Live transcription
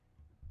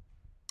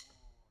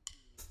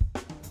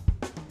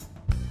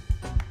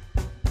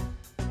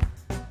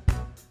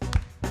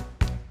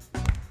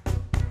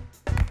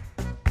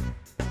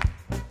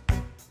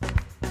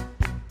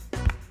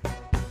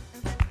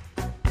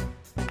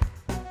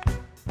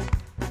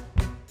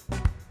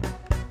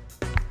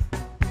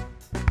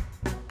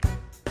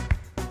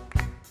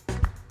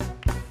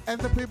And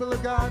the people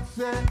of God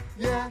said,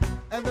 yeah.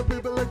 And the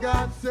people of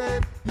God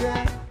said,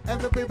 yeah. And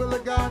the people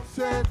of God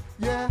said,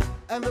 yeah.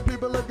 And the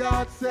people of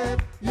God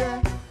said,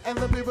 yeah. And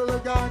the people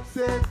of God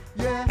said,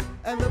 yeah.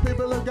 And the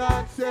people of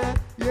God said,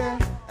 yeah.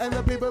 And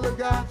the people of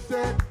God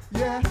said,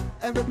 yeah.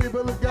 And the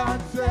people of God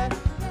said.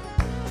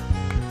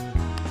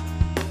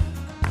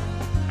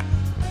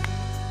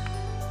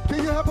 Can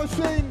you help us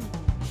sing?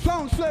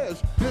 Song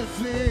says,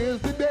 this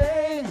is the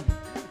day.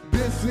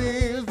 This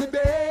is the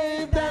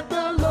day that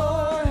the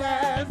Lord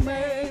has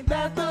made,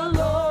 that the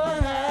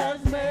Lord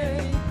has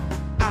made.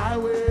 I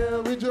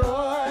will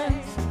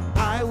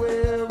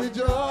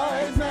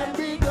rejoice and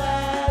be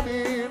glad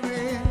in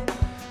it.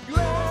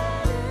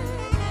 Glad in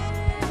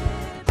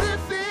it.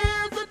 This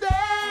is the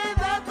day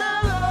that the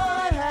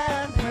Lord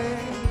has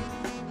made.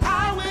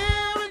 I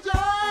will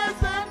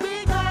rejoice and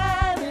be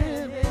glad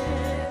in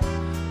it.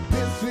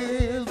 This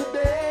is the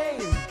day.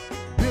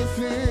 This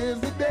is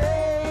the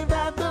day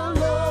that the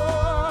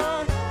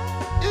Lord.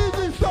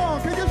 Easy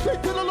song. Can you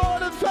sing to the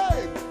Lord and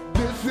say,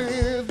 this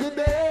is the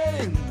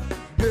day.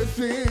 This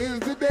is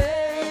the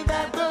day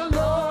that the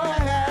Lord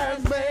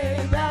has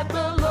made. That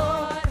the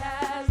Lord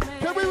has made.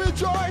 Can we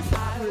rejoice?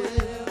 I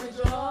will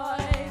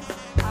rejoice.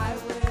 I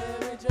will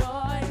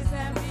rejoice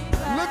and be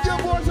glad. Lift your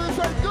voice and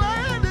say,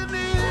 glad in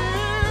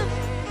it.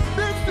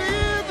 This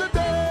is the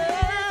day.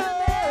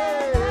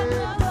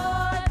 The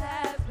Lord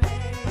has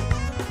made.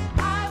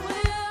 I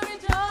will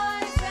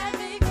rejoice and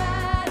be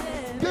glad in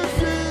it. This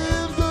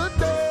is the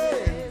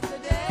day.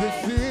 This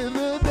is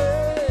the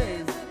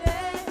day.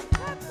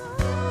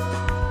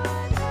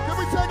 Can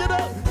we take it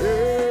up?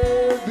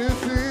 Yeah, this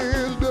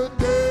is the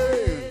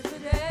day.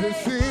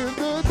 This is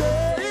the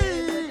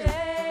day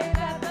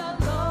that the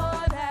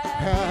Lord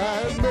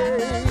has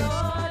made.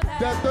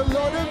 That the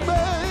Lord has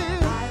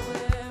made.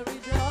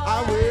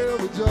 I will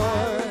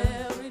rejoice.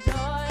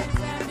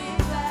 and be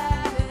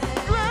glad in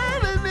it.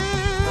 Glad in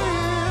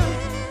it.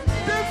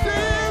 This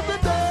is the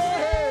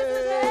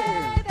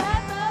day.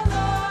 That the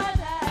Lord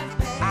has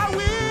made. I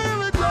will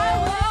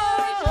rejoice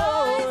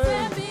rejoice.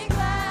 and be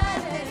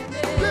glad in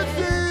it. This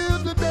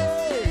is the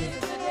day.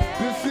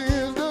 This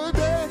is the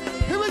day.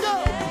 Here we go.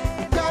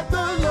 That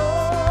the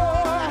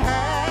Lord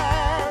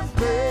has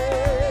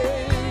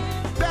made.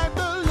 That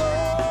the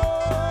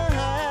Lord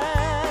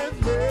has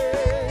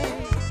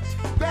made.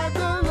 That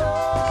the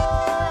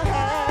Lord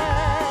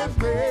has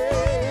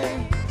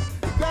made.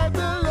 That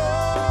the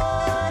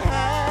Lord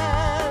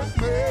has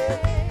made.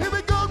 Here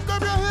we go.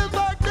 Clap your hands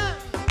like this.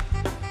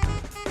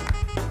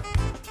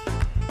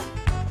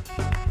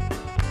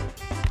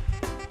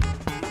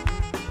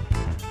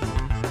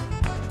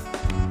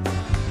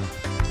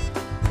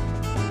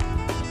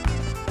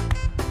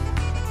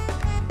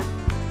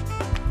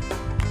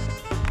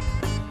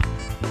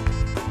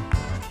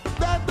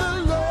 That the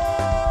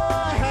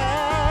Lord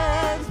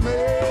has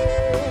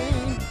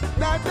made.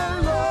 That the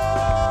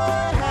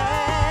Lord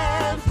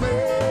has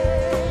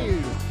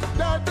made.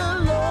 That the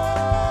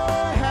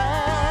Lord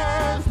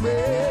has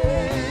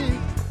made.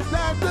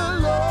 That the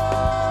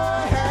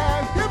Lord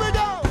has. Here we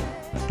go.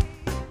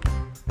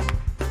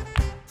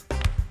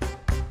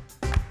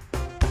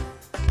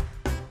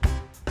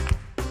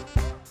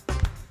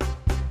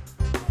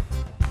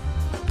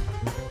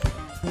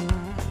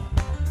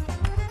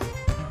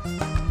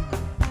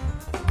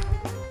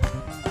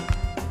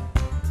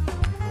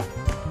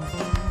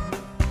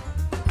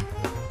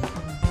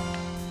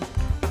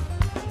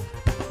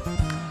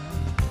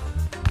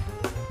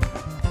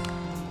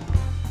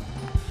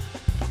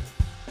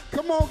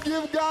 Come on,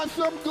 give God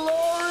some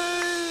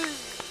glory.